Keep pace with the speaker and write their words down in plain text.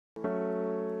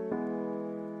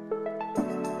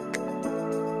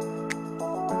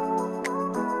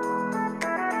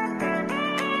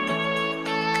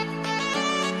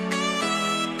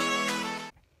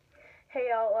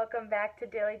welcome back to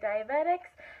Daily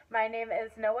Diabetics. My name is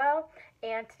Noelle,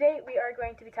 and today we are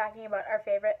going to be talking about our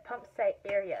favorite pump site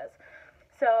areas.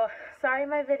 So, sorry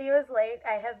my video is late.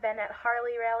 I have been at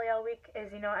Harley Rally all week.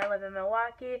 As you know, I live in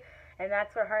Milwaukee, and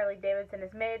that's where Harley Davidson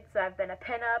is made, so I've been a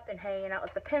pin-up and hanging out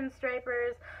with the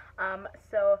pinstripers.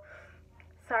 So,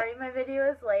 sorry my video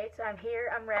is late. I'm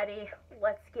here, I'm ready.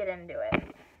 Let's get into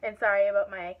it. And sorry about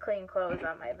my clean clothes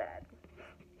on my bed.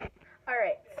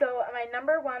 Alright, so my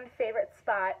number one favorite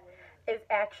spot is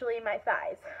actually my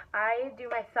thighs. I do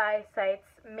my thigh sites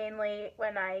mainly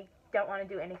when I don't want to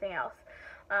do anything else.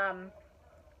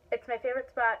 It's my favorite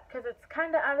spot because it's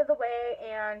kind of out of the way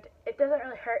and it doesn't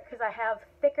really hurt because I have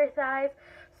thicker thighs.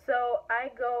 So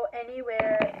I go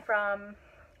anywhere from,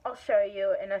 I'll show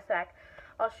you in a sec,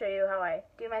 I'll show you how I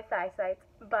do my thigh sites,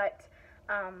 but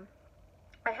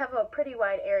I have a pretty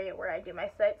wide area where I do my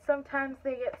sites. Sometimes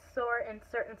they get sore in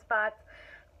certain spots,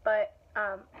 but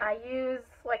I use,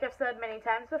 like I've said many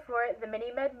times before, the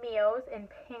Mini Med Mios in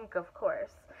pink, of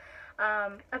course.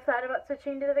 I've thought about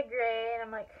switching to the gray, and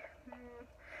I'm like,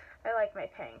 I like my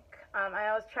pink. I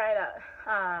always try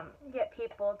to get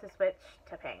people to switch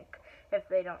to pink if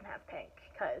they don't have pink,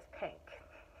 because pink.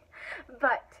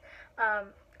 But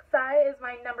thigh is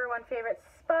my number one favorite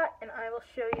spot, and I will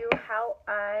show you how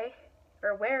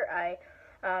where I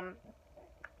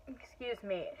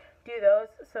do those.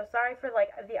 So sorry for like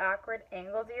the awkward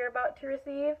angles you're about to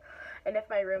receive and if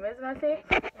my room is messy,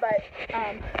 but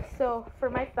so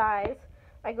for my thighs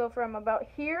I go from about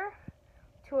here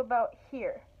to about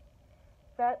here.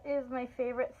 That is my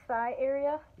favorite thigh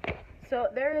area. So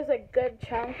there is a good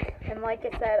chunk, and like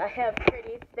I said, I have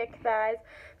pretty thick thighs,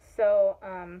 so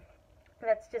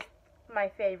that's just my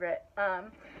favorite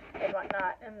and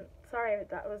whatnot. And sorry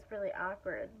that was really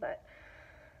awkward, but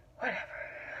whatever.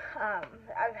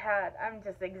 I'm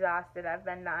just exhausted. I've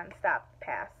been nonstop the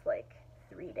past like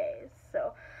 3 days.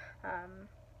 So,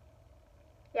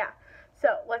 yeah.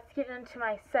 So, let's get into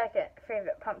my second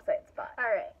favorite pump site spot.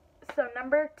 Alright, so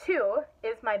number 2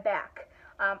 is my back.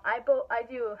 I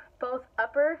do both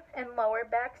upper and lower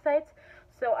back sites.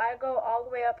 So, I go all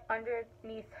the way up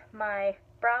underneath my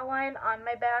bra line on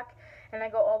my back, and I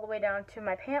go all the way down to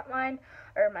my pant line,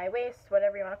 or my waist,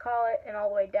 whatever you want to call it, and all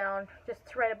the way down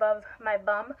just right above my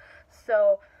bum.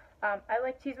 So I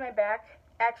like to use my back.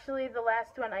 Actually, the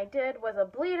last one I did was a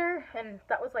bleeder, and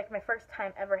that was like my first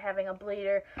time ever having a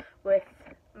bleeder with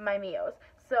my Mios.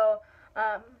 So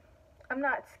I'm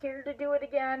not scared to do it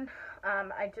again.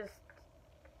 I just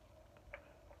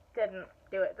didn't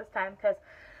do it this time because,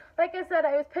 like I said,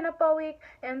 I was pin up all week,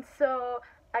 and so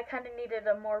I kind of needed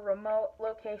a more remote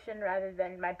location rather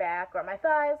than my back or my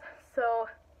thighs. So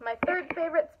my third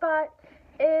favorite spot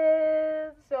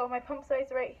is, so my pump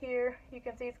site's right here. You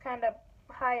can see it's kind of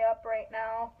high up right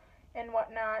now and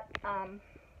whatnot.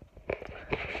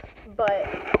 But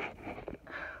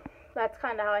that's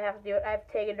kind of how I have to do it. I have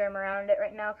Tegaderm around it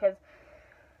right now because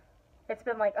it's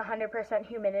been like 100%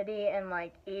 humidity and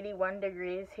like 81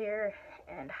 degrees here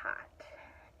and hot.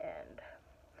 And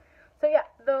so yeah,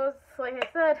 those, like I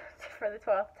said, for the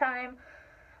 12th time,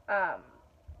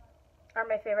 are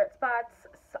my favorite spots.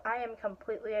 So I am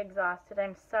completely exhausted.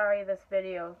 I'm sorry this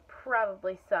video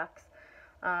probably sucks,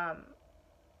 but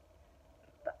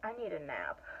I need a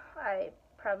nap. I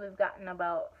probably have gotten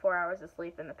about 4 hours of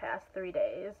sleep in the past 3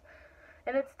 days,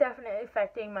 and it's definitely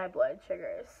affecting my blood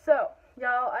sugars. So,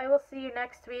 y'all, I will see you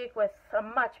next week with a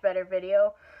much better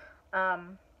video.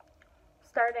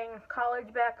 Starting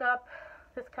college back up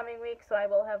this coming week, so I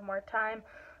will have more time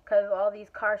because all these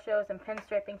car shows and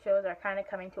pinstriping shows are kind of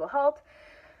coming to a halt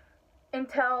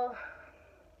until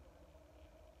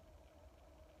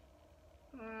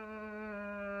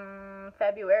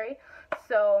February.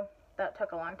 So that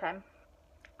took a long time,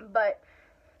 but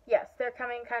yes, they're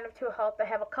coming kind of to a halt. I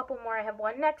have a couple more. I have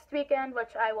one next weekend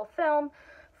which I will film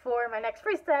for my next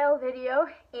freestyle video,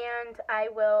 and I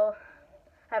will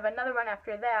have another one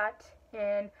after that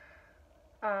in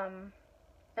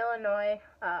Illinois,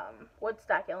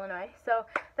 Woodstock, Illinois. So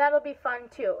that'll be fun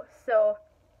too. So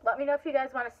let me know if you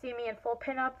guys want to see me in full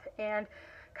pinup and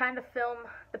kind of film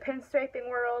the pinstriping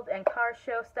world and car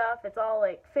show stuff. It's all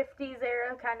like 50s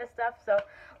era kind of stuff. So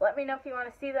let me know if you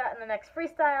want to see that in the next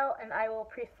freestyle, and I will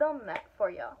pre-film that for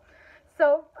y'all.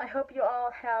 So I hope you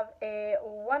all have a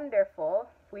wonderful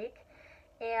week.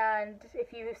 And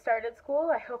if you started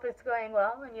school, I hope it's going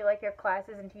well and you like your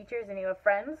classes and teachers and you have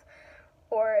friends.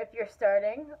 Or if you're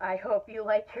starting, I hope you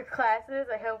like your classes,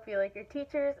 I hope you like your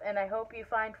teachers, and I hope you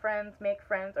find friends, make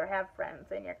friends, or have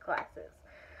friends in your classes.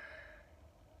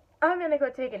 I'm gonna go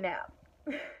take a nap.